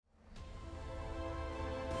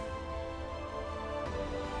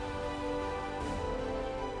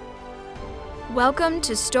Welcome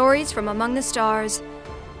to Stories from Among the Stars.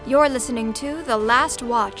 You're listening to The Last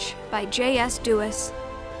Watch by J.S. Dewis.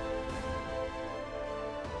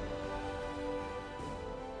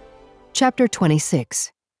 Chapter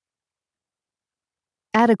 26.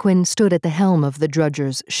 Adequin stood at the helm of the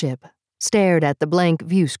Drudger's ship, stared at the blank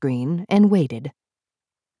view screen, and waited.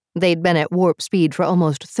 They'd been at warp speed for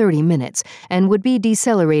almost 30 minutes and would be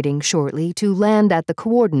decelerating shortly to land at the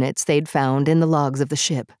coordinates they'd found in the logs of the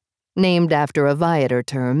ship, named after a Viator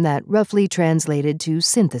term that roughly translated to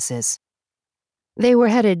synthesis. They were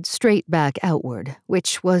headed straight back outward,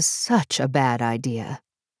 which was such a bad idea.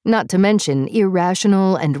 Not to mention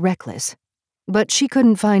irrational and reckless. But she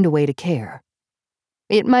couldn't find a way to care.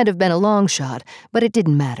 It might have been a long shot, but it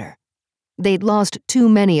didn't matter. They'd lost too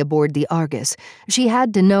many aboard the Argus. She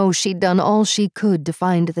had to know she'd done all she could to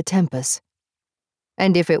find the Tempest.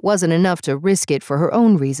 And if it wasn't enough to risk it for her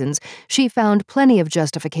own reasons, she found plenty of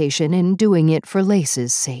justification in doing it for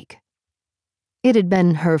Lace's sake. It had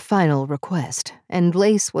been her final request, and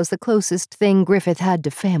Lace was the closest thing Griffith had to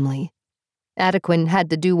family. Adequin had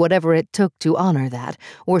to do whatever it took to honor that,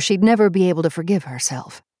 or she'd never be able to forgive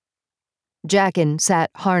herself. Jaqen sat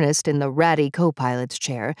harnessed in the ratty co-pilot's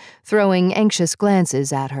chair, throwing anxious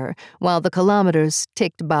glances at her while the kilometers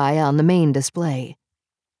ticked by on the main display.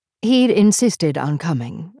 He'd insisted on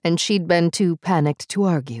coming, and she'd been too panicked to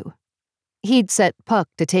argue. He'd set Puck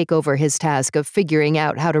to take over his task of figuring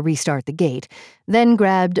out how to restart the gate, then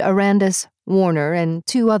grabbed Arandis, Warner, and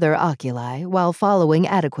 2 other oculi while following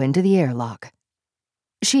Adequin to the airlock.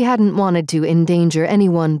 She hadn't wanted to endanger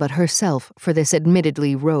anyone but herself for this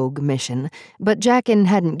admittedly rogue mission, but Jaqen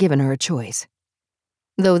hadn't given her a choice.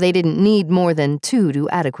 Though they didn't need more than 2 to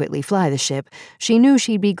adequately fly the ship, she knew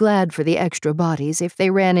she'd be glad for the extra bodies if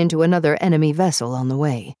they ran into another enemy vessel on the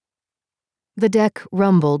way. The deck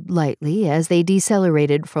rumbled lightly as they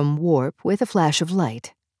decelerated from warp with a flash of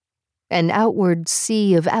light. An outward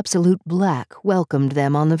sea of absolute black welcomed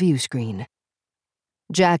them on the view screen.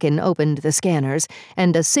 Jaqen opened the scanners,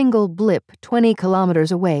 and a single blip 20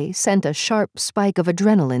 kilometers away sent a sharp spike of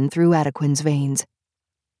adrenaline through Adequin's veins.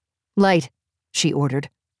 "Light," she ordered.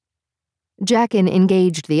 Jaqen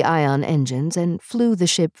engaged the ion engines and flew the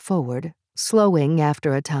ship forward, slowing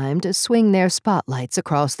after a time to swing their spotlights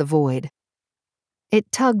across the void. It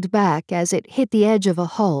tugged back as it hit the edge of a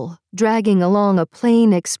hull, dragging along a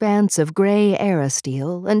plain expanse of gray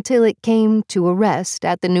aerosteel until it came to a rest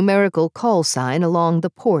at the numerical call sign along the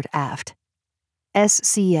port aft.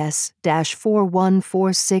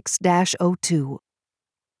 SCS-4146-02.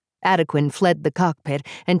 Adequin fled the cockpit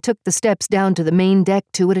and took the steps down to the main deck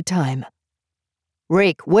 2 at a time.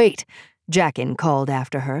 "Rake, wait!" Jaqen called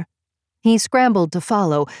after her. He scrambled to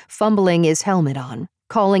follow, fumbling his helmet on,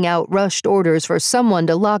 calling out rushed orders for someone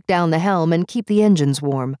to lock down the helm and keep the engines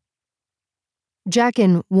warm.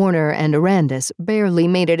 Jaqen, Warner, and Arandis barely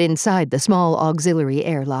made it inside the small auxiliary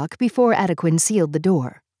airlock before Adequin sealed the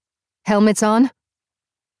door. "Helmets on?"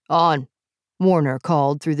 "On," Warner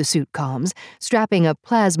called through the suit comms, strapping a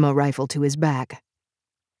plasma rifle to his back.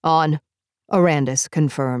 "On," Arandis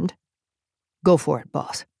confirmed. "Go for it,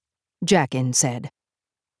 boss," Jaqen said.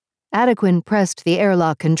 Adequin pressed the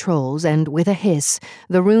airlock controls and, with a hiss,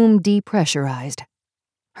 the room depressurized.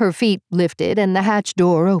 Her feet lifted and the hatch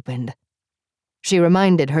door opened. She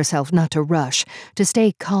reminded herself not to rush, to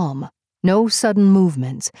stay calm, no sudden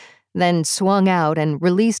movements, then swung out and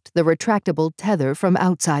released the retractable tether from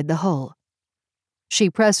outside the hull. She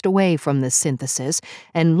pressed away from the synthesis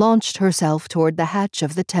and launched herself toward the hatch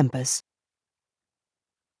of the Tempest.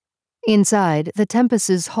 Inside, the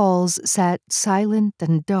Tempest's halls sat silent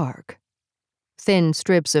and dark. Thin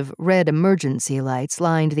strips of red emergency lights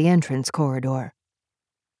lined the entrance corridor.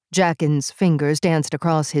 Jaqen's fingers danced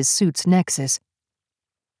across his suit's nexus.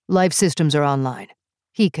 "Life systems are online,"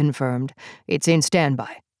 he confirmed. "It's in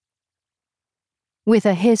standby." With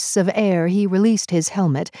a hiss of air, he released his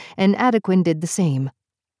helmet, and Adequin did the same.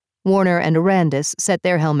 Warner and Arandis set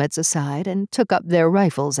their helmets aside and took up their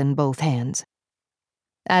rifles in both hands.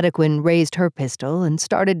 Adequin raised her pistol and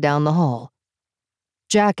started down the hall.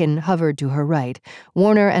 Jaqen hovered to her right,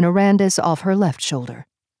 Warner and Arandis off her left shoulder.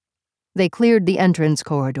 They cleared the entrance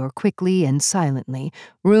corridor quickly and silently,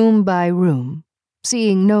 room by room,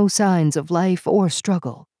 seeing no signs of life or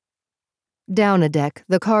struggle. Down a deck,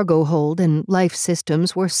 the cargo hold and life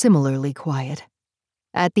systems were similarly quiet.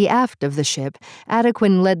 At the aft of the ship,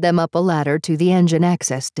 Adequin led them up a ladder to the engine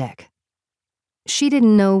access deck. She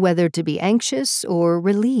didn't know whether to be anxious or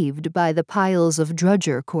relieved by the piles of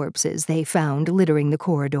Drudger corpses they found littering the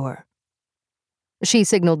corridor. She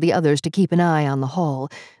signaled the others to keep an eye on the hall,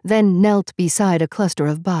 then knelt beside a cluster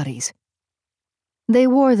of bodies. They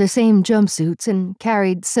wore the same jumpsuits and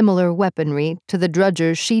carried similar weaponry to the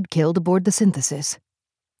drudgers she'd killed aboard the Synthesis.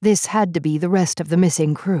 This had to be the rest of the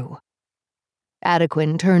missing crew.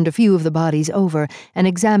 Adequin turned a few of the bodies over and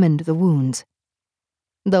examined the wounds.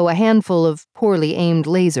 Though a handful of poorly aimed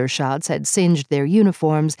laser shots had singed their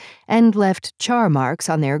uniforms and left char marks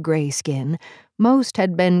on their gray skin, most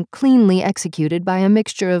had been cleanly executed by a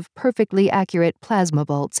mixture of perfectly accurate plasma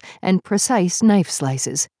bolts and precise knife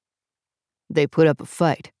slices. "They put up a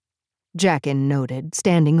fight," Jackin noted,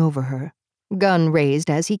 standing over her, gun raised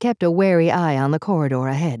as he kept a wary eye on the corridor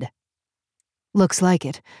ahead. "Looks like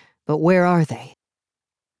it, but where are they?"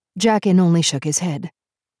 Jackin only shook his head.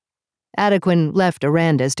 Adequin left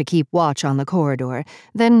Aranda's to keep watch on the corridor,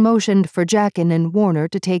 then motioned for Jackin and Warner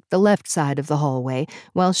to take the left side of the hallway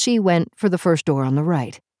while she went for the first door on the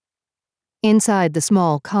right. Inside the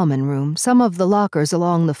small common room, some of the lockers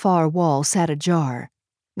along the far wall sat ajar.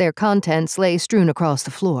 Their contents lay strewn across the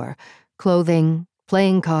floor: clothing,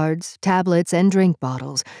 playing cards, tablets, and drink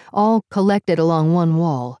bottles, all collected along one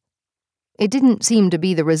wall. It didn't seem to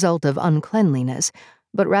be the result of uncleanliness,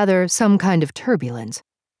 but rather some kind of turbulence.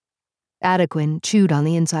 Adequin chewed on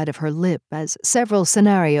the inside of her lip as several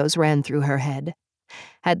scenarios ran through her head.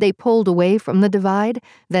 Had they pulled away from the divide,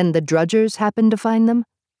 then the drudgers happened to find them?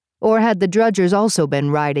 Or had the drudgers also been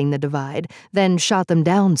riding the divide, then shot them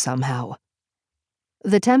down somehow?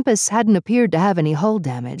 The Tempest hadn't appeared to have any hull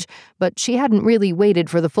damage, but she hadn't really waited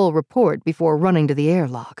for the full report before running to the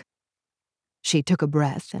airlock. She took a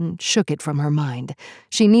breath and shook it from her mind.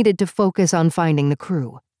 She needed to focus on finding the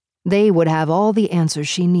crew. They would have all the answers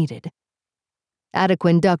she needed.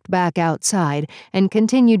 Adequin ducked back outside and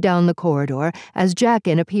continued down the corridor as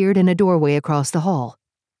Jackin appeared in a doorway across the hall.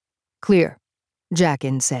 "Clear,"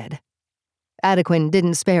 Jackin said. Adequin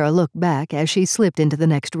didn't spare a look back as she slipped into the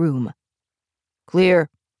next room. "Clear,"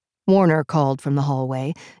 Warner called from the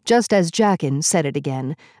hallway, just as Jackin said it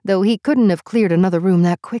again, though he couldn't have cleared another room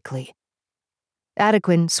that quickly.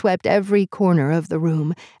 Adequin swept every corner of the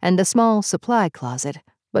room and a small supply closet,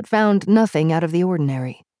 but found nothing out of the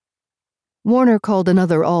ordinary. Warner called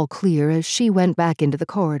another all clear as she went back into the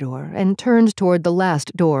corridor and turned toward the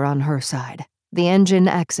last door on her side, the engine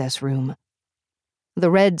access room.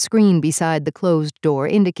 The red screen beside the closed door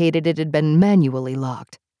indicated it had been manually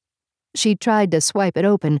locked. She tried to swipe it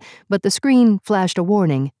open, but the screen flashed a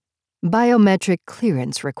warning: biometric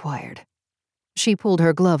clearance required. She pulled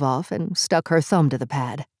her glove off and stuck her thumb to the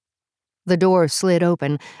pad. The door slid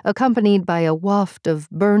open, accompanied by a waft of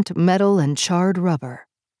burnt metal and charred rubber.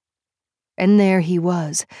 And there he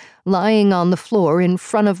was, lying on the floor in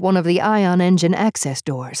front of one of the ion engine access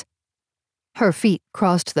doors. Her feet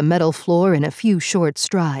crossed the metal floor in a few short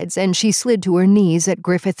strides, and she slid to her knees at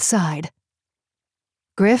Griffith's side.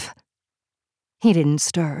 "Griff?" He didn't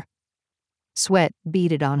stir. Sweat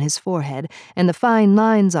beaded on his forehead, and the fine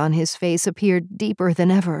lines on his face appeared deeper than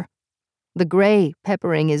ever. The gray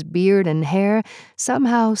peppering his beard and hair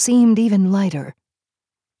somehow seemed even lighter.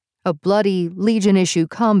 A bloody Legion-issue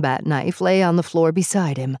combat knife lay on the floor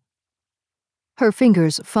beside him. Her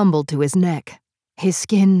fingers fumbled to his neck, his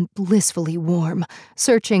skin blissfully warm,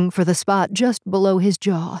 searching for the spot just below his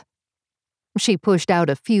jaw. She pushed out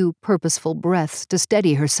a few purposeful breaths to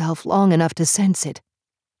steady herself long enough to sense it.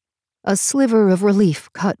 A sliver of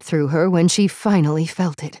relief cut through her when she finally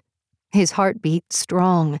felt it. His heartbeat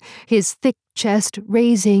strong, his thick chest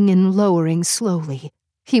raising and lowering slowly.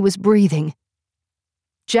 He was breathing.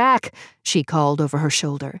 "Jack!" she called over her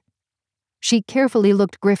shoulder. She carefully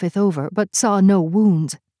looked Griffith over, but saw no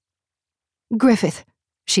wounds. "Griffith,"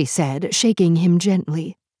 she said, shaking him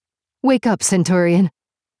gently. "Wake up, Centurion."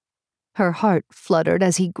 Her heart fluttered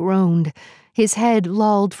as he groaned. His head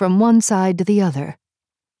lolled from one side to the other.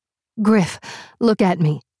 "Griff, look at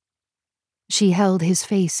me." She held his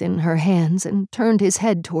face in her hands and turned his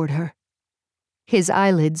head toward her. His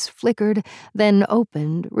eyelids flickered, then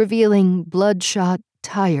opened, revealing bloodshot,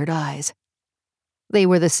 tired eyes. They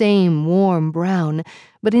were the same warm brown,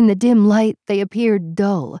 but in the dim light they appeared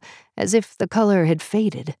dull, as if the color had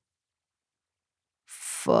faded.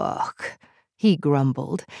 "Fuck," he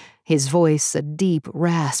grumbled, his voice a deep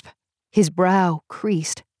rasp, his brow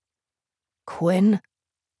creased. "Quinn?"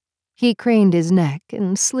 He craned his neck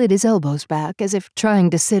and slid his elbows back as if trying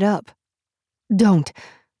to sit up. "Don't."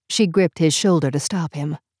 She gripped his shoulder to stop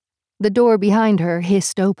him. The door behind her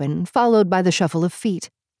hissed open, followed by the shuffle of feet.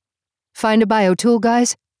 "Find a biotool,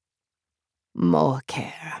 guys?" "More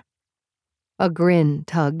care." A grin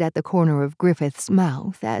tugged at the corner of Griffith's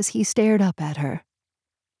mouth as he stared up at her.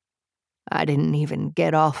 "I didn't even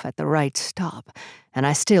get off at the right stop, and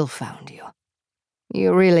I still found you.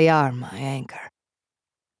 You really are my anchor."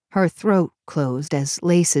 Her throat closed as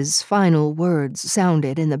Lace's final words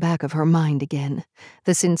sounded in the back of her mind again,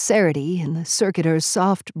 the sincerity in the circuitor's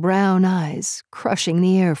soft brown eyes crushing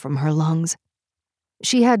the air from her lungs.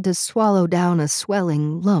 She had to swallow down a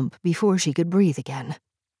swelling lump before she could breathe again.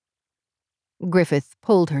 Griffith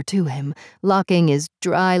pulled her to him, locking his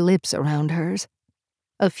dry lips around hers.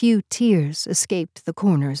 A few tears escaped the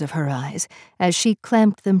corners of her eyes as she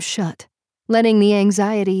clamped them shut, letting the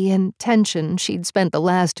anxiety and tension she'd spent the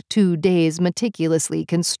last 2 days meticulously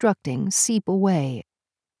constructing seep away.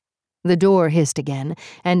 The door hissed again,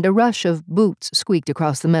 and a rush of boots squeaked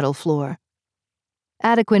across the metal floor.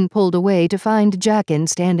 Adequin pulled away to find Jaqen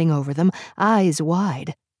standing over them, eyes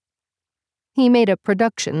wide. He made a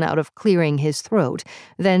production out of clearing his throat,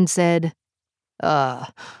 then said,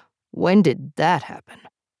 When did that happen?"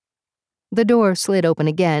 The door slid open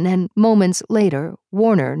again, and moments later,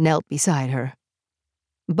 Warner knelt beside her.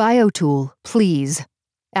 "Biotool, please,"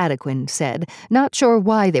 Adequin said, not sure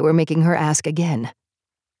why they were making her ask again.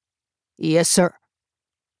 "Yes, sir."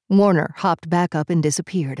 Warner hopped back up and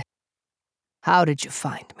disappeared. "How did you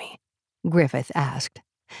find me?" Griffith asked.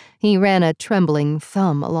 He ran a trembling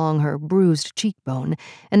thumb along her bruised cheekbone,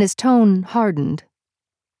 and his tone hardened.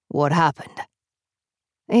 "What happened?"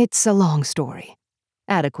 "It's a long story,"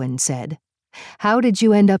 Adequin said. "How did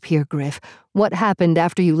you end up here, Griff? What happened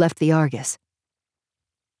after you left the Argus?"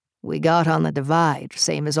 "We got on the divide,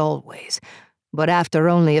 same as always, but after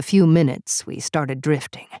only a few minutes we started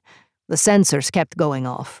drifting. The sensors kept going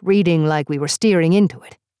off, reading like we were steering into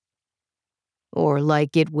it." "Or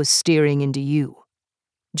like it was steering into you,"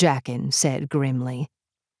 Jaqen said grimly.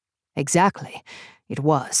 "Exactly, it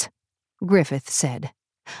was," Griffith said.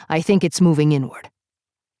 "I think it's moving inward."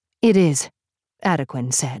 "It is,"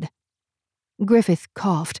 Adequin said. Griffith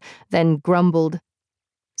coughed, then grumbled,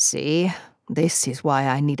 "See, this is why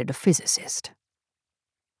I needed a physicist."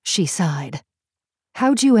 She sighed.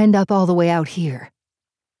 "How'd you end up all the way out here?"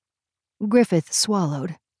 Griffith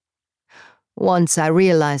swallowed. "Once I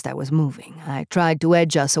realized I was moving, I tried to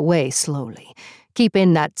edge us away slowly, keep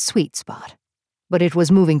in that sweet spot. But it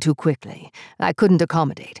was moving too quickly. I couldn't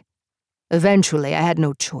accommodate. Eventually, I had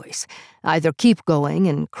no choice. Either keep going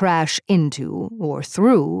and crash into or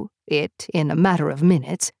through it in a matter of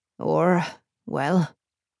minutes, or, well,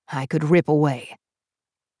 I could rip away."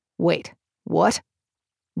 "Wait, what?"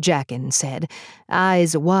 Jaqen said,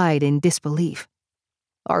 eyes wide in disbelief.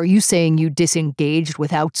 "Are you saying you disengaged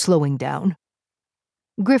without slowing down?"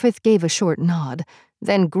 Griffith gave a short nod,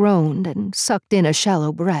 then groaned and sucked in a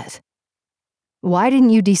shallow breath. "Why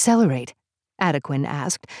didn't you decelerate?" Adequin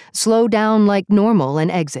asked. "Slow down like normal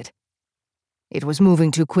and exit." "It was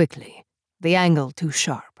moving too quickly, the angle too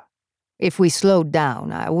sharp. If we slowed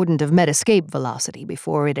down, I wouldn't have met escape velocity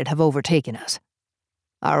before it'd have overtaken us.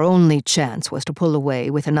 Our only chance was to pull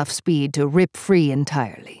away with enough speed to rip free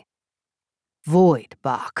entirely." "Void,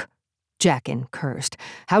 Bach," Jaqen cursed.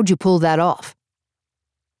 "How'd you pull that off?"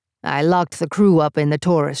 "I locked the crew up in the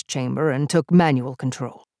Taurus chamber and took manual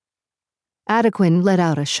control." Adequin let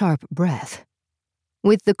out a sharp breath.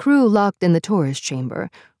 With the crew locked in the Taurus chamber,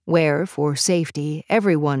 where, for safety,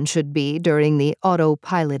 everyone should be during the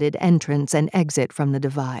auto-piloted entrance and exit from the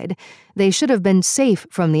divide, they should have been safe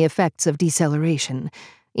from the effects of deceleration,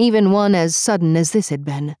 even one as sudden as this had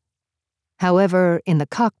been. However, in the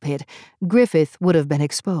cockpit, Griffith would have been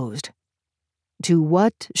exposed. To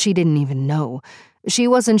what, she didn't even know. She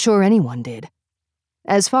wasn't sure anyone did.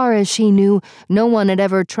 As far as she knew, no one had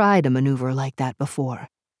ever tried a maneuver like that before.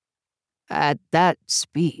 "At that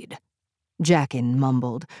speed," Jaqen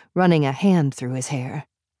mumbled, running a hand through his hair.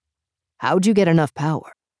 "How'd you get enough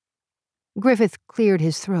power?" Griffith cleared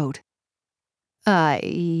his throat. "I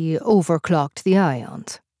overclocked the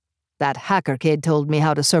ions. That hacker kid told me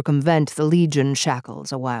how to circumvent the Legion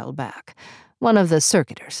shackles a while back. One of the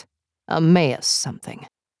circuitors. Emmaus something."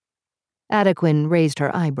 Adequin raised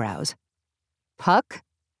her eyebrows. "Puck?"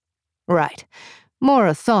 "Right. More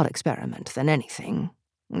a thought experiment than anything.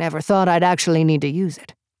 Never thought I'd actually need to use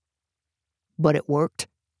it." "But it worked?"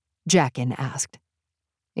 Jaqen asked.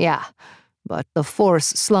 "Yeah, but the Force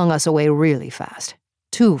slung us away really fast.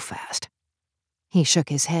 Too fast." He shook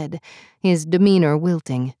his head, his demeanor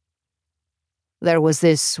wilting. "There was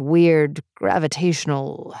this weird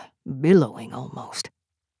gravitational billowing almost.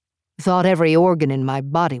 Thought every organ in my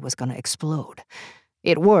body was gonna explode.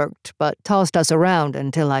 It worked, but tossed us around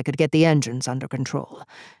until I could get the engines under control,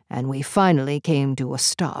 and we finally came to a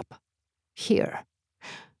stop. Here.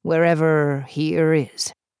 Wherever here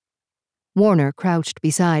is." Warner crouched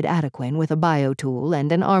beside Adequin with a biotool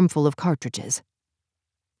and an armful of cartridges.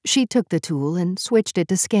 She took the tool and switched it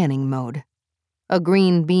to scanning mode. A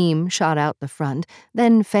green beam shot out the front,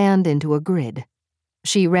 then fanned into a grid.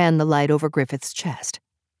 She ran the light over Griffith's chest.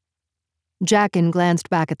 Jackin glanced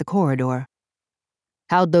back at the corridor.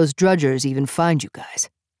 How'd those drudgers even find you guys?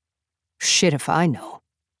 Shit if I know,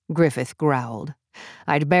 Griffith growled.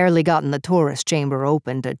 I'd barely gotten the tourist chamber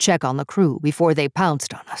open to check on the crew before they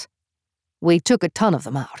pounced on us. We took a ton of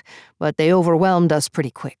them out, but they overwhelmed us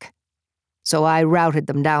pretty quick. So I routed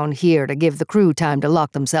them down here to give the crew time to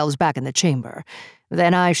lock themselves back in the chamber.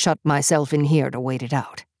 Then I shut myself in here to wait it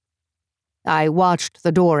out. I watched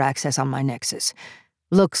the door access on my Nexus.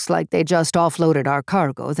 Looks like they just offloaded our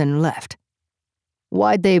cargo, then left.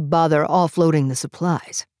 Why'd they bother offloading the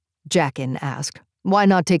supplies? Jackin asked. Why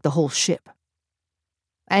not take the whole ship?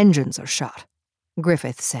 Engines are shot,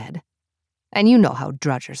 Griffith said. And you know how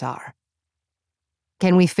drudgers are.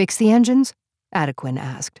 Can we fix the engines? Adequin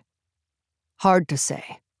asked. Hard to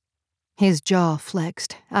say. His jaw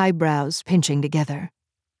flexed, eyebrows pinching together.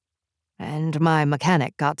 And my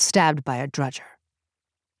mechanic got stabbed by a drudger.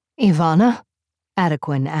 Ivana?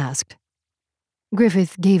 Adequin asked.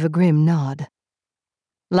 Griffith gave a grim nod.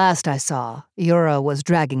 Last I saw, Yura was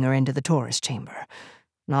dragging her into the tourist chamber.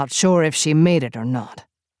 Not sure if she made it or not.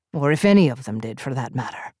 Or if any of them did, for that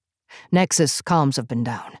matter. Nexus comms have been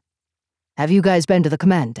down. Have you guys been to the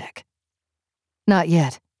command deck? Not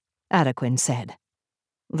yet, Adequin said.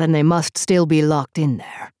 Then they must still be locked in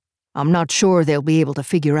there. I'm not sure they'll be able to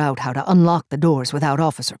figure out how to unlock the doors without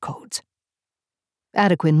officer codes.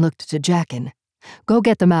 Adequin looked to Jackin. Go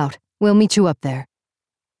get them out. We'll meet you up there.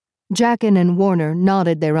 Jackin and Warner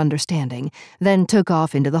nodded their understanding, then took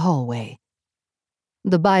off into the hallway.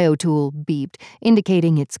 The biotool beeped,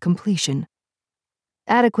 indicating its completion.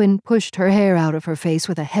 Adequin pushed her hair out of her face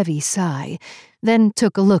with a heavy sigh, then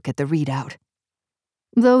took a look at the readout.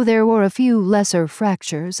 Though there were a few lesser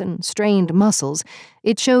fractures and strained muscles,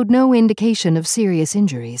 it showed no indication of serious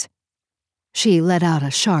injuries. She let out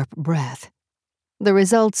a sharp breath. The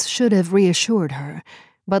results should have reassured her,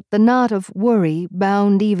 but the knot of worry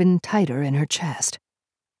bound even tighter in her chest.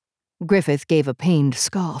 Griffith gave a pained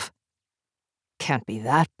scoff. Can't be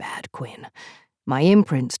that bad, Quinn. My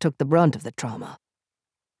imprints took the brunt of the trauma.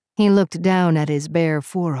 He looked down at his bare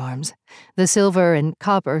forearms. The silver and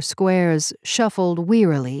copper squares shuffled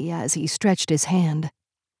wearily as he stretched his hand.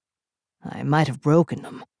 I might have broken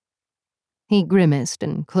them. He grimaced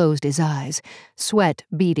and closed his eyes, sweat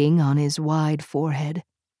beading on his wide forehead.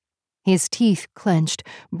 His teeth clenched,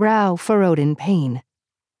 brow furrowed in pain.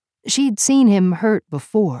 She'd seen him hurt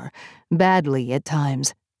before, badly at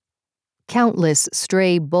times. Countless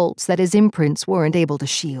stray bolts that his imprints weren't able to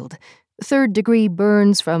shield. Third-degree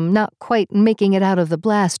burns from not quite making it out of the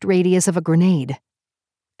blast radius of a grenade.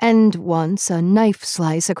 And once a knife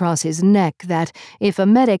slice across his neck that, if a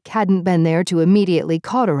medic hadn't been there to immediately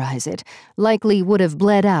cauterize it, likely would have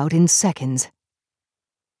bled out in seconds.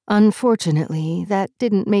 Unfortunately, that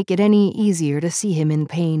didn't make it any easier to see him in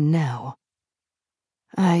pain now.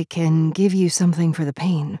 I can give you something for the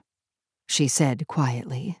pain, she said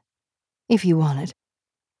quietly, if you want it.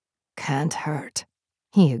 Can't hurt,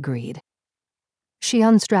 he agreed. She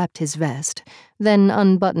unstrapped his vest, then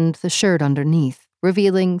unbuttoned the shirt underneath,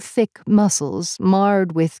 revealing thick muscles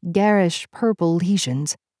marred with garish purple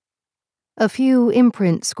lesions. A few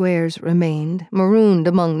imprint squares remained, marooned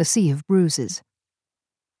among the sea of bruises.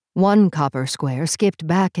 One copper square skipped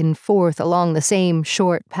back and forth along the same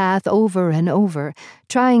short path over and over,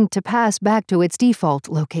 trying to pass back to its default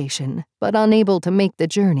location, but unable to make the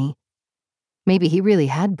journey. Maybe he really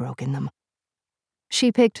had broken them.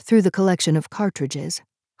 She picked through the collection of cartridges,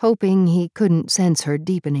 hoping he couldn't sense her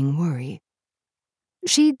deepening worry.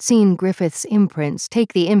 She'd seen Griffith's imprints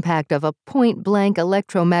take the impact of a point-blank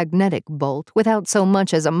electromagnetic bolt without so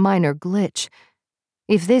much as a minor glitch.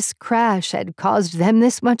 If this crash had caused them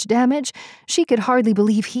this much damage, she could hardly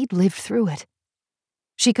believe he'd lived through it.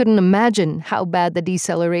 She couldn't imagine how bad the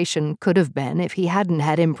deceleration could have been if he hadn't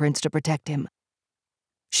had imprints to protect him.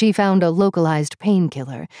 She found a localized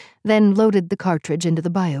painkiller, then loaded the cartridge into the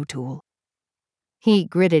biotool. He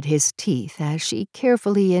gritted his teeth as she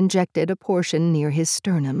carefully injected a portion near his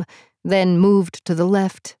sternum, then moved to the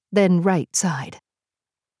left, then right side.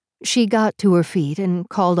 She got to her feet and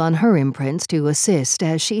called on her imprints to assist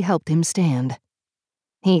as she helped him stand.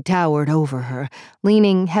 He towered over her,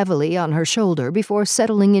 leaning heavily on her shoulder before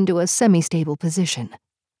settling into a semi-stable position.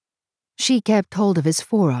 She kept hold of his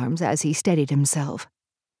forearms as he steadied himself.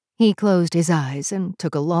 He closed his eyes and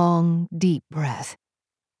took a long, deep breath.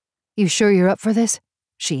 You sure you're up for this?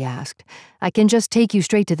 She asked. I can just take you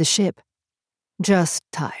straight to the ship. Just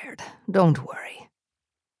tired. Don't worry.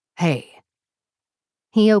 Hey.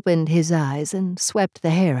 He opened his eyes and swept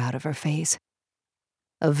the hair out of her face.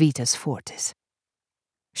 Avitas Fortis.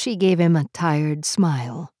 She gave him a tired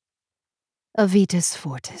smile. Avitas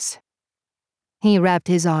Fortis. He wrapped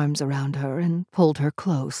his arms around her and pulled her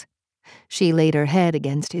close. She laid her head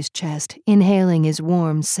against his chest, inhaling his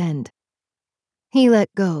warm scent. He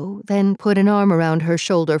let go, then put an arm around her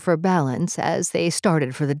shoulder for balance as they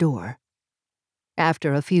started for the door.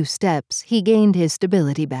 After a few steps, he gained his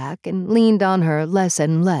stability back and leaned on her less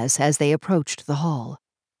and less as they approached the hall.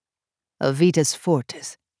 Avitas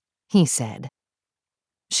Fortis, he said.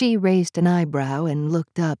 She raised an eyebrow and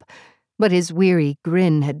looked up, but his weary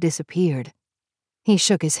grin had disappeared. He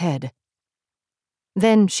shook his head.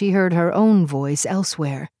 Then she heard her own voice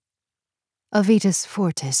elsewhere. Avitas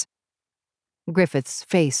Fortis. Griffith's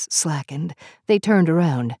face slackened. They turned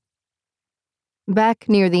around. Back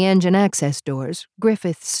near the engine access doors,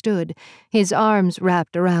 Griffith stood, his arms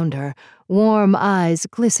wrapped around her, warm eyes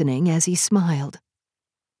glistening as he smiled.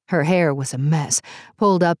 Her hair was a mess,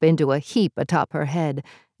 pulled up into a heap atop her head,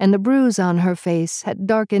 and the bruise on her face had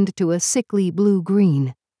darkened to a sickly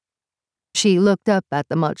blue-green. She looked up at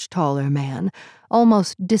the much taller man,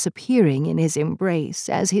 almost disappearing in his embrace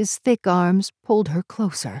as his thick arms pulled her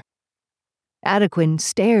closer. Adequin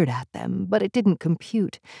stared at them, but it didn't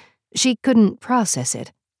compute. She couldn't process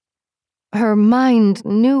it. Her mind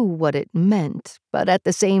knew what it meant, but at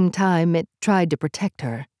the same time it tried to protect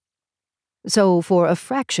her. So for a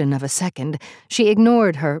fraction of a second, she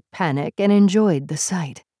ignored her panic and enjoyed the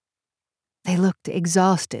sight. They looked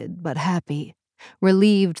exhausted but happy,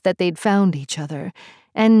 relieved that they'd found each other,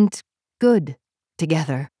 and good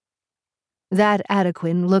together. That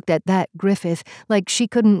Adequin looked at that Griffith like she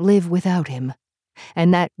couldn't live without him,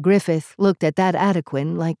 and that Griffith looked at that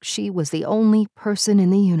Adequin like she was the only person in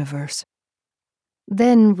the universe.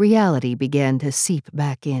 Then reality began to seep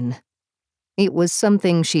back in. It was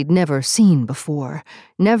something she'd never seen before,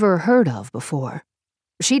 never heard of before.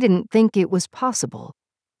 She didn't think it was possible.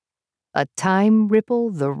 A time ripple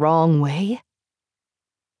the wrong way?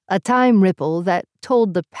 A time ripple that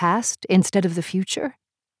told the past instead of the future?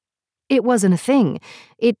 It wasn't a thing.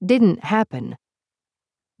 It didn't happen.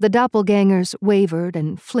 The doppelgangers wavered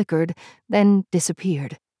and flickered, then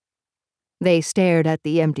disappeared. They stared at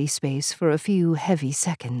the empty space for a few heavy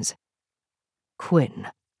seconds. Quinn.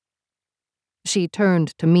 She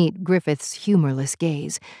turned to meet Griffith's humorless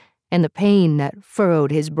gaze, and the pain that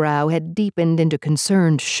furrowed his brow had deepened into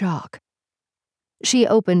concerned shock. She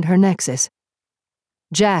opened her nexus.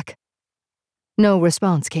 Jack. No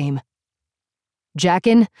response came.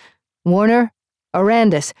 Jackin? Warner?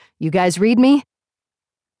 Arandis, you guys read me?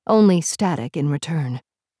 Only static in return.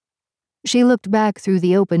 She looked back through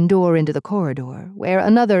the open door into the corridor, where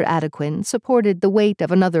another Adequin supported the weight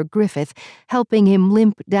of another Griffith, helping him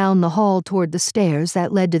limp down the hall toward the stairs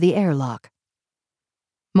that led to the airlock.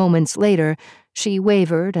 Moments later, she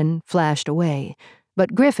wavered and flashed away,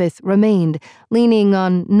 but Griffith remained, leaning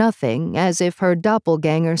on nothing as if her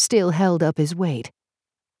doppelganger still held up his weight.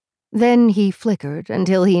 Then he flickered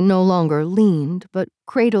until he no longer leaned, but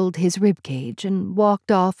cradled his ribcage and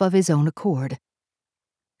walked off of his own accord.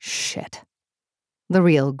 Shit. The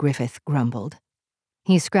real Griffith grumbled.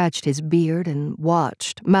 He scratched his beard and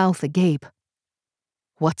watched, mouth agape.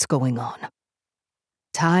 What's going on?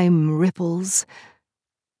 Time ripples.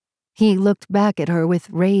 He looked back at her with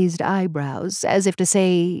raised eyebrows, as if to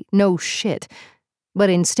say, no shit, but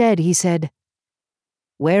instead he said,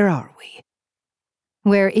 Where are we?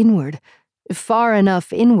 We're inward, far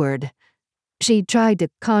enough inward. She tried to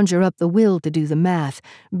conjure up the will to do the math,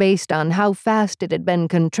 based on how fast it had been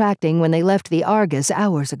contracting when they left the Argus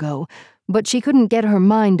hours ago, but she couldn't get her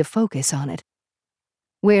mind to focus on it.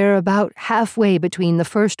 We're about halfway between the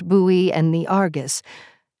first buoy and the Argus,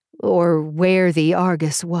 or where the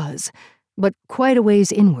Argus was, but quite a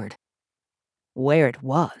ways inward. Where it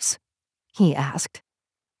was? He asked.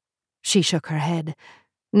 She shook her head.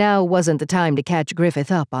 Now wasn't the time to catch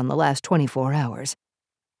Griffith up on the last 24 hours.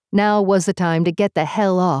 Now was the time to get the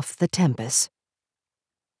hell off the Tempest.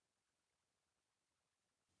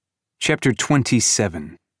 Chapter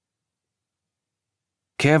 27.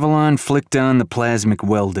 Cavalon flicked on the plasmic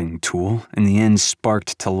welding tool, and the end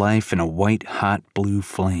sparked to life in a white, hot blue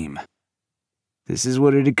flame. This is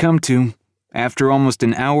what it had come to. After almost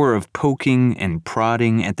an hour of poking and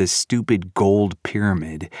prodding at the stupid gold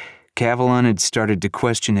pyramid, Cavalon had started to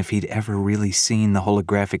question if he'd ever really seen the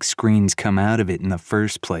holographic screens come out of it in the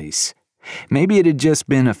first place. Maybe it had just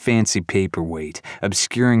been a fancy paperweight,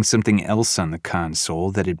 obscuring something else on the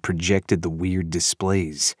console that had projected the weird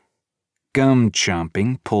displays. Gum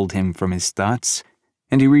chomping pulled him from his thoughts,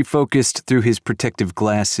 and he refocused through his protective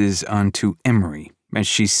glasses onto Emery as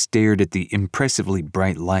she stared at the impressively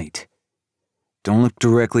bright light. Don't look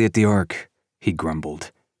directly at the Ark, he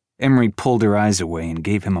grumbled. Emery pulled her eyes away and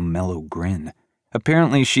gave him a mellow grin.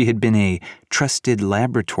 Apparently she had been a trusted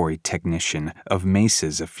laboratory technician of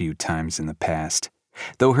Mesa's a few times in the past.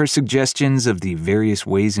 Though her suggestions of the various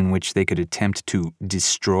ways in which they could attempt to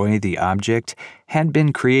destroy the object had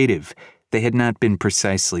been creative, they had not been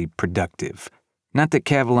precisely productive. Not that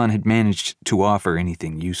Kavalan had managed to offer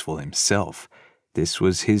anything useful himself. This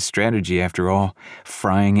was his strategy, after all,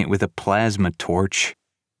 frying it with a plasma torch.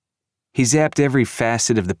 He zapped every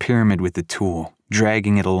facet of the pyramid with the tool,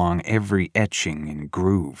 dragging it along every etching and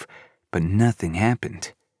groove, but nothing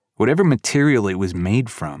happened. Whatever material it was made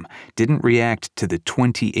from didn't react to the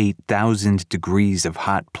 28,000 degrees of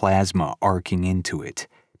hot plasma arcing into it,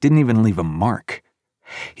 didn't even leave a mark.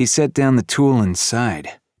 He set down the tool and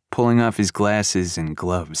sighed, pulling off his glasses and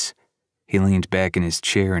gloves. He leaned back in his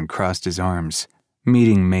chair and crossed his arms,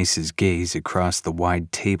 meeting Mesa's gaze across the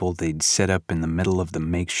wide table they'd set up in the middle of the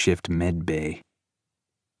makeshift med bay.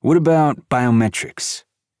 "What about biometrics?"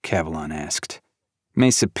 Kavalan asked.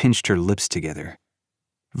 Mesa pinched her lips together.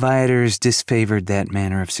 "Viators disfavored that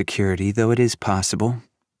manner of security, though it is possible.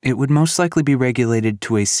 It would most likely be regulated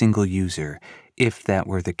to a single user, if that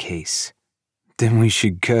were the case." "Then we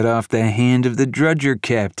should cut off the hand of the Drudger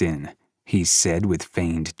captain," he said with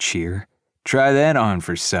feigned cheer. "Try that on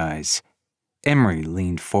for size." Emery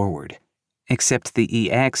leaned forward. "Except the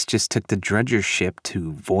EX just took the Drudger ship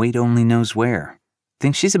to void only knows where.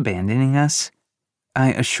 Think she's abandoning us?"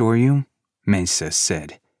 "I assure you," Mesa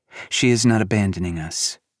said, "she is not abandoning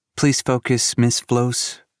us. Please focus, Miss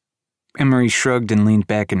Flos." Emery shrugged and leaned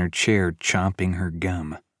back in her chair, chomping her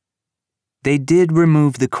gum. "They did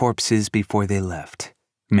remove the corpses before they left,"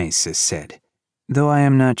 Mesa said, "though I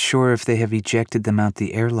am not sure if they have ejected them out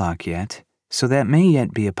the airlock yet, so that may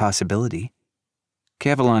yet be a possibility."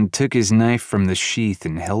 Kavalan took his knife from the sheath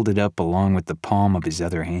and held it up along with the palm of his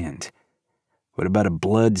other hand. "What about a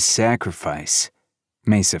blood sacrifice?"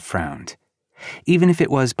 Mesa frowned. "Even if it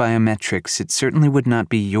was biometrics, it certainly would not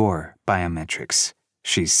be your biometrics,"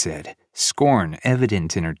 she said, scorn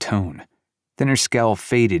evident in her tone. Then her scowl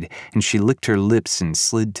faded, and she licked her lips and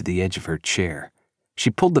slid to the edge of her chair. She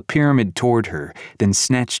pulled the pyramid toward her, then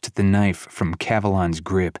snatched the knife from Kavalan's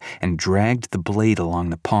grip and dragged the blade along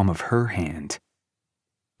the palm of her hand.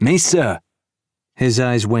 "Mesa!" His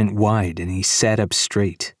eyes went wide and he sat up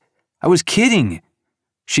straight. "I was kidding!"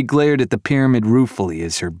 She glared at the pyramid ruefully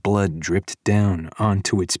as her blood dripped down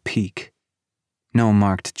onto its peak. "No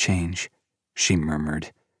marked change," she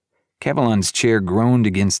murmured. Kavalan's chair groaned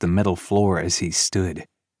against the metal floor as he stood.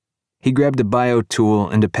 He grabbed a bio-tool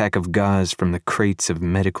and a pack of gauze from the crates of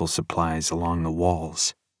medical supplies along the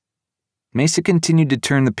walls. Mesa continued to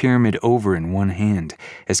turn the pyramid over in one hand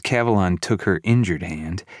as Kavalan took her injured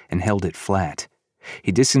hand and held it flat.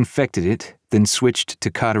 He disinfected it, then switched to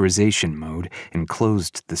cauterization mode and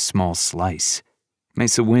closed the small slice.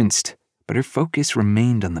 Mesa winced, but her focus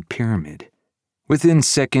remained on the pyramid. Within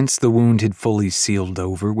seconds, the wound had fully sealed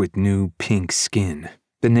over with new pink skin.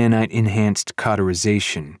 The nanite-enhanced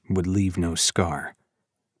cauterization would leave no scar.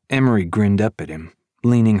 Emery grinned up at him,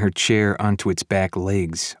 leaning her chair onto its back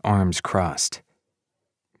legs, arms crossed.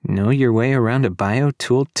 "Know your way around a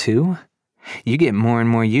bio-tool, too? You get more and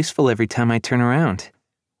more useful every time I turn around."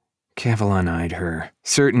 Kavalan eyed her,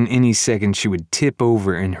 certain any second she would tip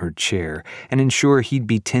over in her chair and ensure he'd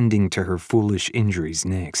be tending to her foolish injuries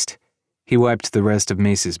next. He wiped the rest of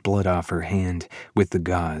Mesa's blood off her hand with the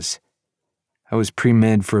gauze. "I was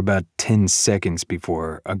pre-med for about 10 seconds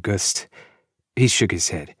before August." He shook his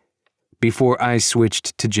head. "Before I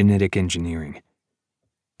switched to genetic engineering."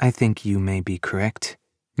 "I think you may be correct,"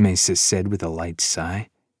 Mesa said with a light sigh.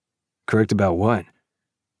 "Correct about what?"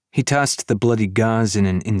 He tossed the bloody gauze in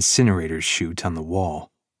an incinerator chute on the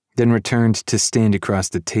wall, then returned to stand across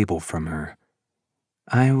the table from her.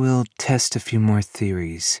 "I will test a few more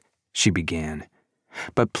theories," she began.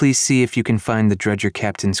 "But please see if you can find the Drudger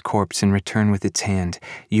captain's corpse and return with its hand.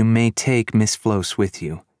 You may take Miss Flos with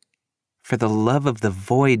you." "For the love of the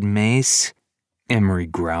void, Mace," Emery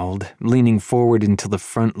growled, leaning forward until the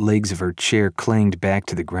front legs of her chair clanged back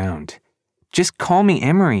to the ground. "Just call me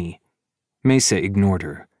Emery." Mesa ignored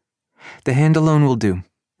her. "The hand alone will do.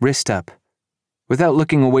 Wrist up." Without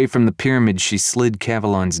looking away from the pyramid, she slid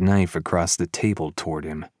Kavalan's knife across the table toward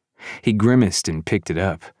him. He grimaced and picked it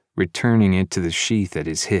up, returning it to the sheath at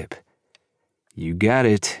his hip. "You got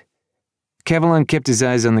it." Kavalan kept his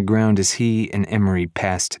eyes on the ground as he and Emery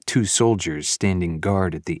passed 2 soldiers standing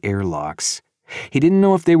guard at the airlocks. He didn't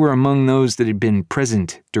know if they were among those that had been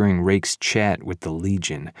present during Rake's chat with the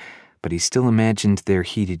Legion, but he still imagined their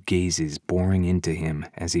heated gazes boring into him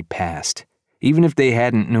as he passed, Even if they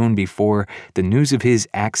hadn't known before, the news of his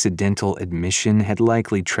accidental admission had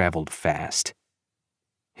likely traveled fast.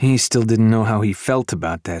 He still didn't know how he felt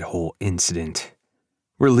about that whole incident.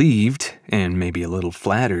 Relieved, and maybe a little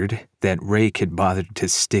flattered, that Rake had bothered to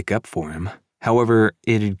stick up for him. However,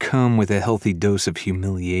 it had come with a healthy dose of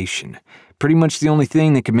humiliation. Pretty much the only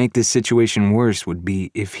thing that could make this situation worse would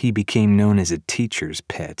be if he became known as a teacher's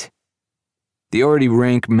pet. The already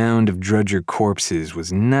rank mound of Drudger corpses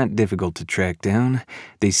was not difficult to track down.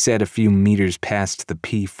 They sat a few meters past the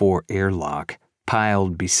P4 airlock,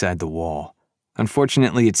 piled beside the wall.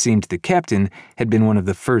 Unfortunately, it seemed the captain had been one of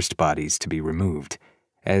the first bodies to be removed,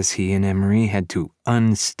 as he and Emery had to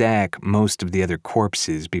unstack most of the other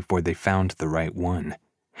corpses before they found the right one.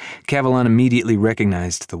 Cavallon immediately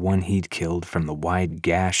recognized the one he'd killed from the wide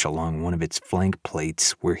gash along one of its flank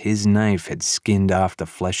plates where his knife had skinned off the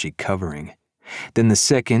fleshy covering. Then the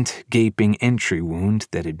second, gaping entry wound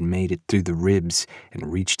that had made it through the ribs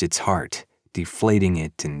and reached its heart, deflating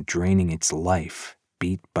it and draining its life,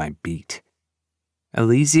 beat by beat.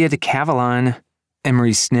 "Elysia de Cavallon."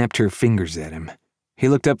 Emery snapped her fingers at him. He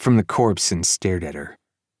looked up from the corpse and stared at her.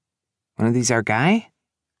 "One of these our guy?"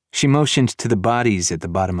 She motioned to the bodies at the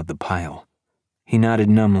bottom of the pile. He nodded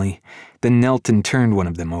numbly, then knelt and turned one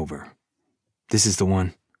of them over. "This is the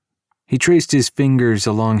one." He traced his fingers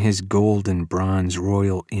along his gold and bronze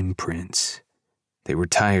royal imprints. They were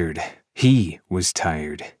tired. He was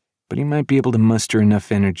tired, but he might be able to muster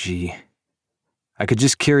enough energy. "I could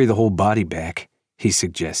just carry the whole body back," he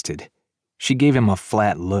suggested. She gave him a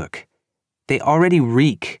flat look. "They already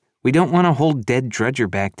reek. We don't want a whole dead Drudger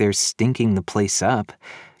back there stinking the place up.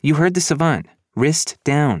 You heard the savant. Wrist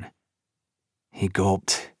down." He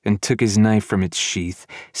gulped and took his knife from its sheath,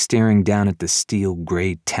 staring down at the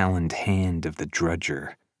steel-gray taloned hand of the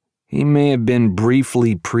Drudger. He may have been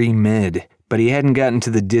briefly pre-med, but he hadn't gotten to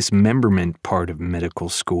the dismemberment part of medical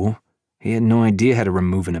school. He had no idea how to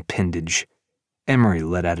remove an appendage. Emery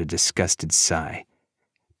let out a disgusted sigh.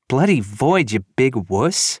 "Bloody void, you big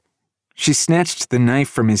wuss." She snatched the knife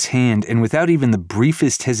from his hand and without even the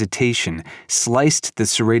briefest hesitation, sliced the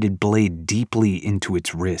serrated blade deeply into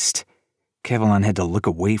its wrist. Cavallon had to look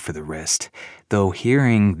away for the rest, though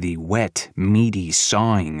hearing the wet, meaty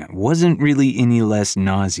sawing wasn't really any less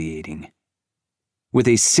nauseating. With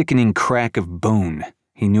a sickening crack of bone,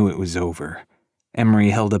 he knew it was over. Emery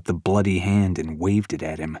held up the bloody hand and waved it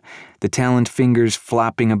at him, the taloned fingers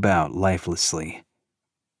flopping about lifelessly.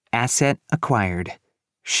 "Asset acquired,"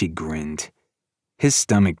 she grinned. His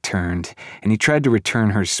stomach turned, and he tried to return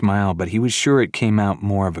her smile, but he was sure it came out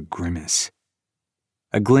more of a grimace.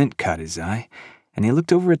 A glint caught his eye, and he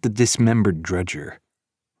looked over at the dismembered Drudger.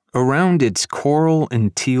 Around its coral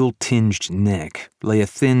and teal-tinged neck lay a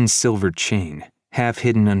thin silver chain, half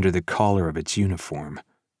hidden under the collar of its uniform.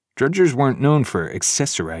 Drudgers weren't known for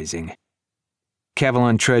accessorizing.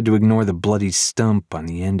 Cavallon tried to ignore the bloody stump on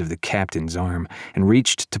the end of the captain's arm and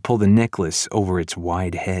reached to pull the necklace over its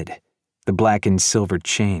wide head. The blackened silver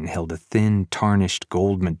chain held a thin, tarnished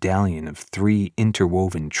gold medallion of 3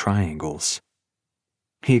 interwoven triangles.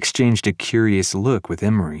 He exchanged a curious look with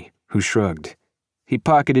Emery, who shrugged. He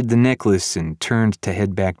pocketed the necklace and turned to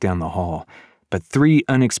head back down the hall, but 3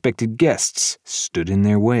 unexpected guests stood in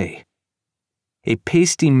their way. A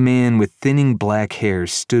pasty man with thinning black hair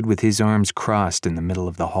stood with his arms crossed in the middle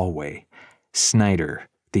of the hallway. Snyder,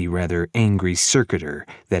 the rather angry circuiter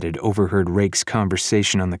that had overheard Rake's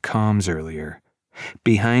conversation on the comms earlier.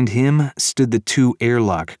 Behind him stood the 2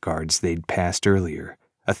 airlock guards they'd passed earlier.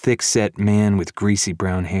 A thick-set man with greasy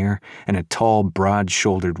brown hair, and a tall,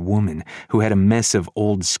 broad-shouldered woman who had a mess of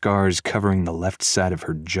old scars covering the left side of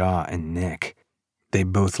her jaw and neck. They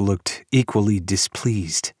both looked equally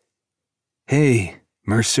displeased. "Hey,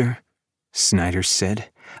 Mercer," Snyder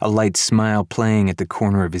said, a light smile playing at the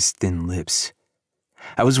corner of his thin lips.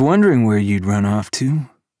 "I was wondering where you'd run off to."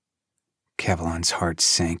 Cavallon's heart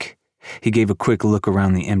sank. He gave a quick look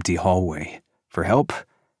around the empty hallway. For help?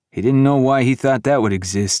 He didn't know why he thought that would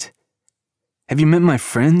exist. "Have you met my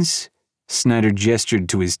friends?" Snyder gestured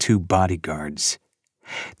to his 2 bodyguards.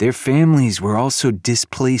 "Their families were also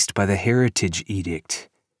displaced by the Heritage Edict.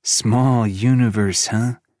 Small universe,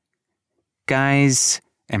 huh?" "Guys,"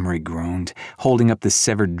 Emery groaned, holding up the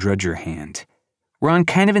severed Drudger hand. "We're on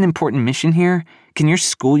kind of an important mission here. Can your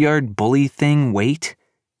schoolyard bully thing wait?"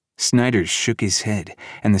 Snyder shook his head,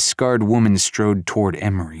 and the scarred woman strode toward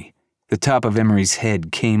Emery. The top of Emery's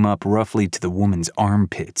head came up roughly to the woman's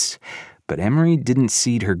armpits, but Emery didn't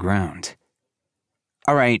cede her ground.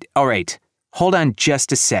 All right. Hold on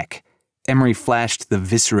just a sec." Emery flashed the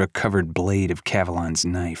viscera-covered blade of Cavallon's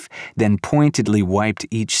knife, then pointedly wiped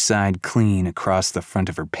each side clean across the front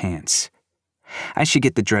of her pants. I should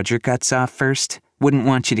get the drudger guts off first. Wouldn't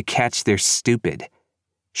want you to catch their stupid.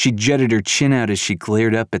 She jutted her chin out as she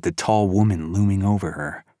glared up at the tall woman looming over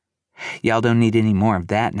her. Y'all don't need any more of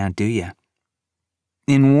that now, do ya?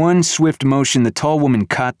 In one swift motion, the tall woman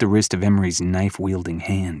caught the wrist of Emery's knife-wielding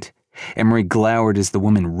hand. Emery glowered as the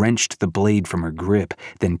woman wrenched the blade from her grip,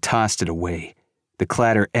 then tossed it away. The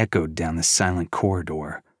clatter echoed down the silent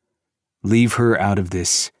corridor. Leave her out of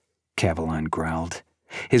this, Kavalan growled.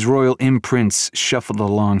 His royal imprints shuffled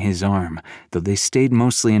along his arm, though they stayed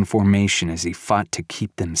mostly in formation as he fought to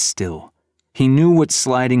keep them still. He knew what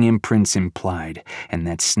sliding imprints implied, and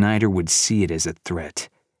that Snyder would see it as a threat.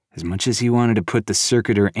 As much as he wanted to put the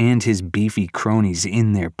circuiter and his beefy cronies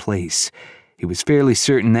in their place, he was fairly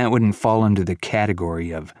certain that wouldn't fall under the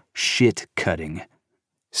category of shit-cutting.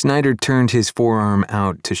 Snyder turned his forearm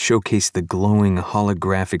out to showcase the glowing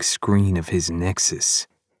holographic screen of his Nexus.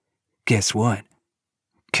 Guess what?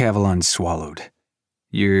 Kavalan swallowed.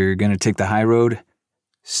 You're gonna take the high road?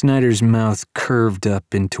 Snyder's mouth curved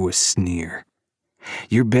up into a sneer.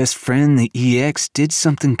 Your best friend, the EX, did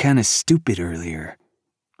something kinda stupid earlier.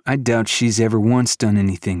 I doubt she's ever once done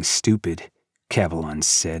anything stupid, Kavalan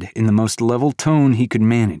said in the most level tone he could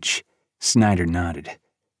manage. Snyder nodded.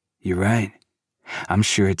 You're right. I'm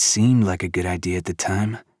sure it seemed like a good idea at the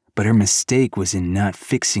time, but her mistake was in not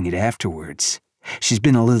fixing it afterwards. She's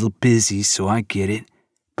been a little busy, so I get it,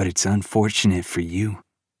 but it's unfortunate for you.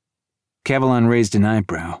 Kavalan raised an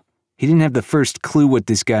eyebrow. He didn't have the first clue what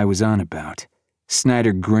this guy was on about.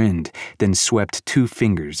 Snyder grinned, then swept 2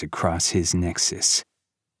 fingers across his Nexus.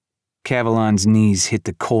 Kavalan's knees hit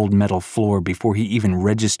the cold metal floor before he even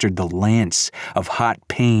registered the lance of hot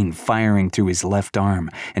pain firing through his left arm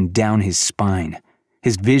and down his spine.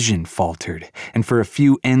 His vision faltered, and for a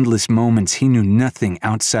few endless moments he knew nothing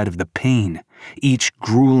outside of the pain, each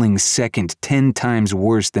grueling second 10 times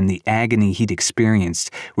worse than the agony he'd experienced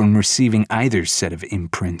when receiving either set of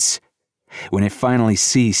imprints. When it finally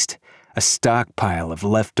ceased, a stockpile of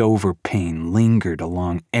leftover pain lingered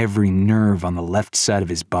along every nerve on the left side of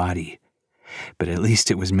his body. But at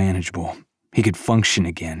least it was manageable. He could function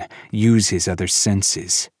again, use his other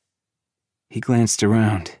senses. He glanced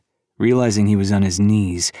around, realizing he was on his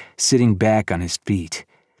knees, sitting back on his feet.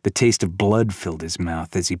 The taste of blood filled his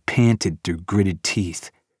mouth as he panted through gritted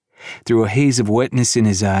teeth. Through a haze of wetness in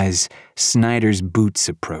his eyes, Snyder's boots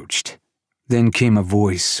approached. Then came a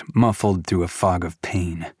voice, muffled through a fog of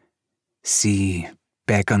pain. See,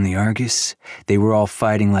 back on the Argus, they were all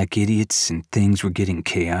fighting like idiots and things were getting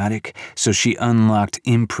chaotic, so she unlocked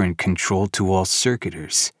imprint control to all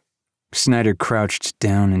circuitors. Snyder crouched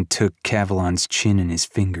down and took Kavalan's chin in his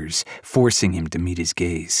fingers, forcing him to meet his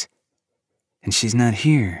gaze. And she's not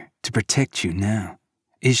here to protect you now,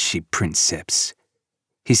 is she, Princeps?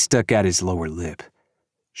 He stuck out his lower lip.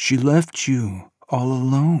 She left you all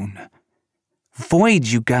alone. Void,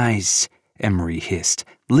 you guys, Emery hissed.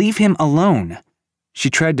 Leave him alone. She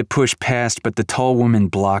tried to push past, but the tall woman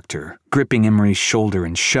blocked her, gripping Emery's shoulder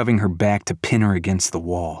and shoving her back to pin her against the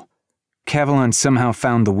wall. Kavalan somehow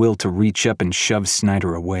found the will to reach up and shove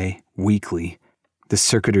Snyder away, weakly. The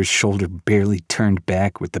circuiter's shoulder barely turned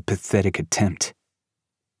back with the pathetic attempt.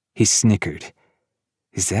 He snickered.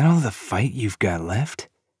 Is that all the fight you've got left?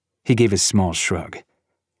 He gave a small shrug.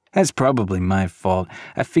 That's probably my fault.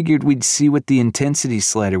 I figured we'd see what the intensity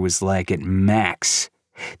slider was like at max.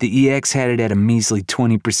 The EX had it at a measly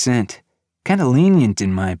 20%. Kinda lenient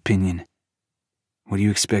in my opinion. What do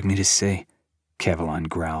you expect me to say? Kavalan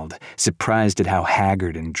growled, surprised at how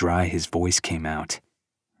haggard and dry his voice came out.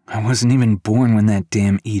 I wasn't even born when that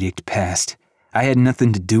damn edict passed. I had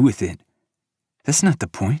nothing to do with it. That's not the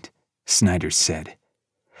point, Snyder said.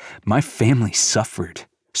 My family suffered,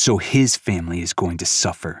 so his family is going to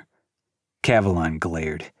suffer. Kavalan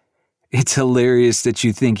glared. It's hilarious that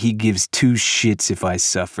you think he gives 2 shits if I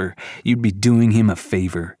suffer. You'd be doing him a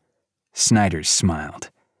favor. Snyder smiled.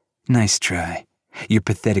 Nice try. Your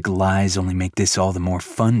pathetic lies only make this all the more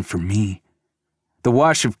fun for me. The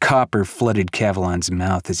wash of copper flooded Kavalan's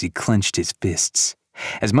mouth as he clenched his fists.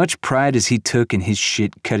 As much pride as he took in his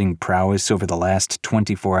shit-cutting prowess over the last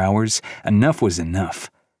 24 hours, enough was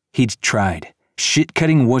enough. He'd tried.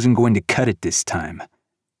 Shit-cutting wasn't going to cut it this time.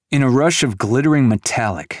 In a rush of glittering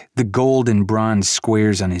metallic, the gold and bronze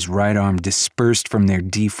squares on his right arm dispersed from their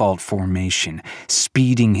default formation,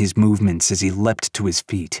 speeding his movements as he leapt to his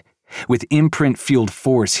feet. With imprint-fueled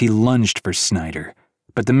force, he lunged for Snyder.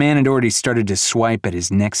 But the man had already started to swipe at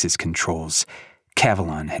his Nexus controls.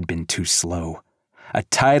 Kavalan had been too slow. A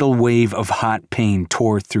tidal wave of hot pain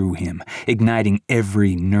tore through him, igniting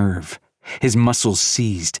every nerve. His muscles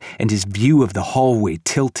seized, and his view of the hallway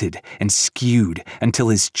tilted and skewed until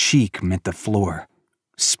his cheek met the floor.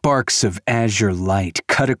 Sparks of azure light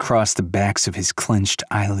cut across the backs of his clenched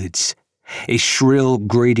eyelids. A shrill,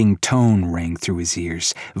 grating tone rang through his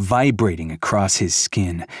ears, vibrating across his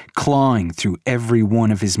skin, clawing through every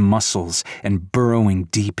one of his muscles and burrowing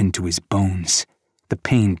deep into his bones. The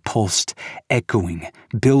pain pulsed, echoing,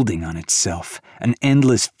 building on itself, an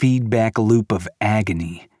endless feedback loop of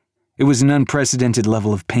agony. It was an unprecedented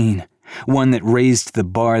level of pain, one that raised the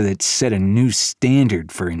bar that set a new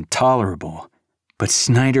standard for intolerable. But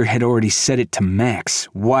Snyder had already set it to max.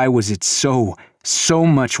 Why was it so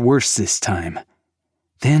much worse this time?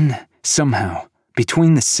 Then, somehow,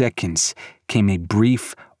 between the seconds, came a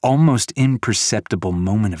brief, almost imperceptible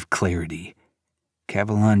moment of clarity.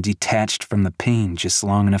 Kavalan detached from the pain just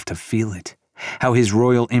long enough to feel it. How his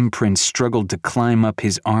royal imprint struggled to climb up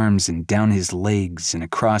his arms and down his legs and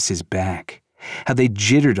across his back. How they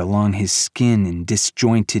jittered along his skin in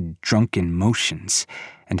disjointed, drunken motions,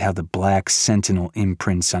 and how the black sentinel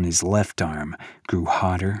imprints on his left arm grew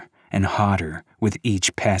hotter and hotter with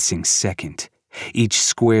each passing second, each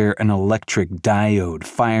square an electric diode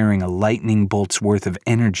firing a lightning bolt's worth of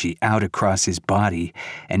energy out across his body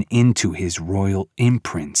and into his royal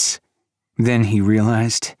imprints. Then he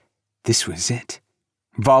realized this was it.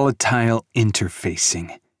 Volatile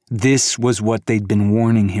interfacing. This was what they'd been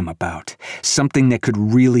warning him about, something that could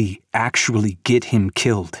really, actually get him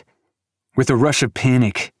killed. With a rush of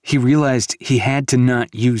panic, he realized he had to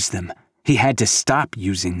not use them. He had to stop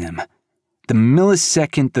using them. The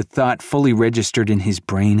millisecond the thought fully registered in his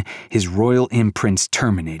brain, his royal imprints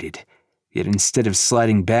terminated. Yet instead of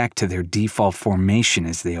sliding back to their default formation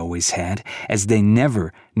as they always had, as they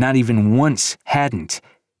never, not even once, hadn't,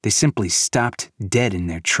 they simply stopped dead in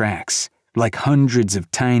their tracks, like hundreds of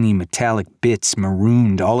tiny metallic bits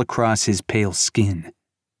marooned all across his pale skin.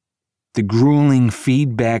 The grueling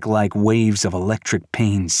feedback-like waves of electric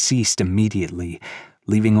pain ceased immediately,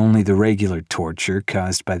 leaving only the regular torture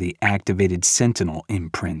caused by the activated sentinel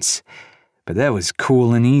imprints. But that was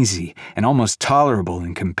cool and easy, and almost tolerable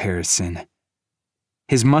in comparison.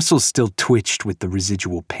 His muscles still twitched with the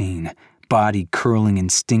residual pain, body curling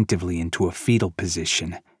instinctively into a fetal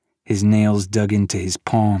position. His nails dug into his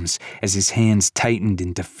palms as his hands tightened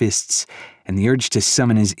into fists, and the urge to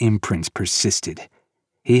summon his imprints persisted.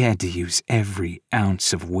 He had to use every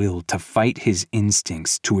ounce of will to fight his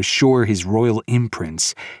instincts to assure his royal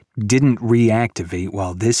imprints didn't reactivate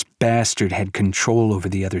while this bastard had control over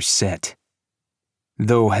the other set.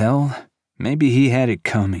 Though hell, maybe he had it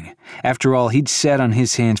coming. After all, he'd sat on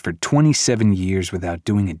his hands for 27 years without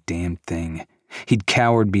doing a damn thing. He'd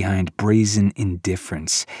cowered behind brazen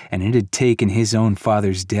indifference, and it had taken his own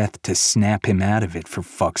father's death to snap him out of it, for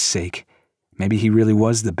fuck's sake. Maybe he really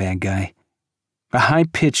was the bad guy. A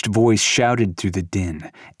high-pitched voice shouted through the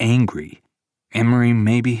din, angry. Emery,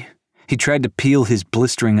 maybe? He tried to peel his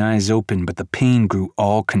blistering eyes open, but the pain grew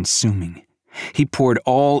all-consuming. He poured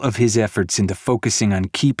all of his efforts into focusing on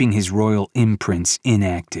keeping his royal imprints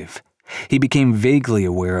inactive. He became vaguely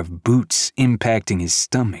aware of boots impacting his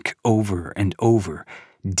stomach over and over,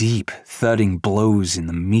 deep, thudding blows in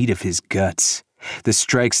the meat of his guts. The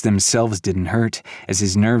strikes themselves didn't hurt, as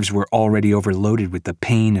his nerves were already overloaded with the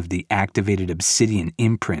pain of the activated obsidian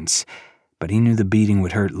imprints, but he knew the beating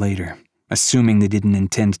would hurt later, assuming they didn't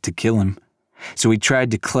intend to kill him. So he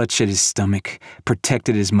tried to clutch at his stomach, protect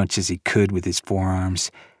it as much as he could with his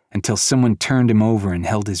forearms, until someone turned him over and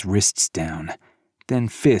held his wrists down. Then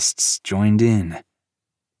fists joined in.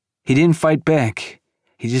 He didn't fight back.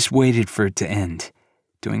 He just waited for it to end,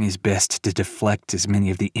 doing his best to deflect as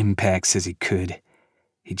many of the impacts as he could.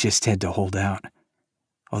 He just had to hold out.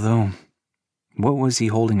 Although, what was he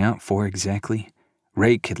holding out for exactly?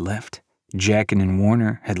 Rake had left. Jackin and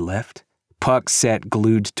Warner had left. Puck sat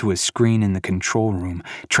glued to a screen in the control room,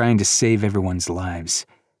 trying to save everyone's lives.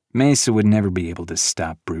 Mesa would never be able to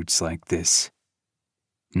stop brutes like this.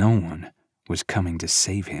 No one was coming to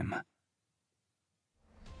save him.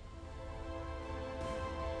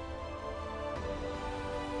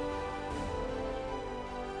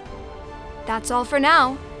 That's all for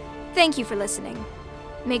now. Thank you for listening.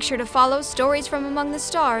 Make sure to follow Stories from Among the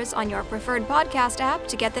Stars on your preferred podcast app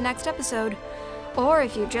to get the next episode. Or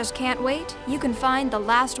if you just can't wait, you can find The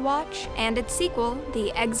Last Watch and its sequel,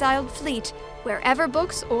 The Exiled Fleet, wherever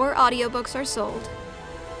books or audiobooks are sold.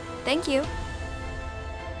 Thank you.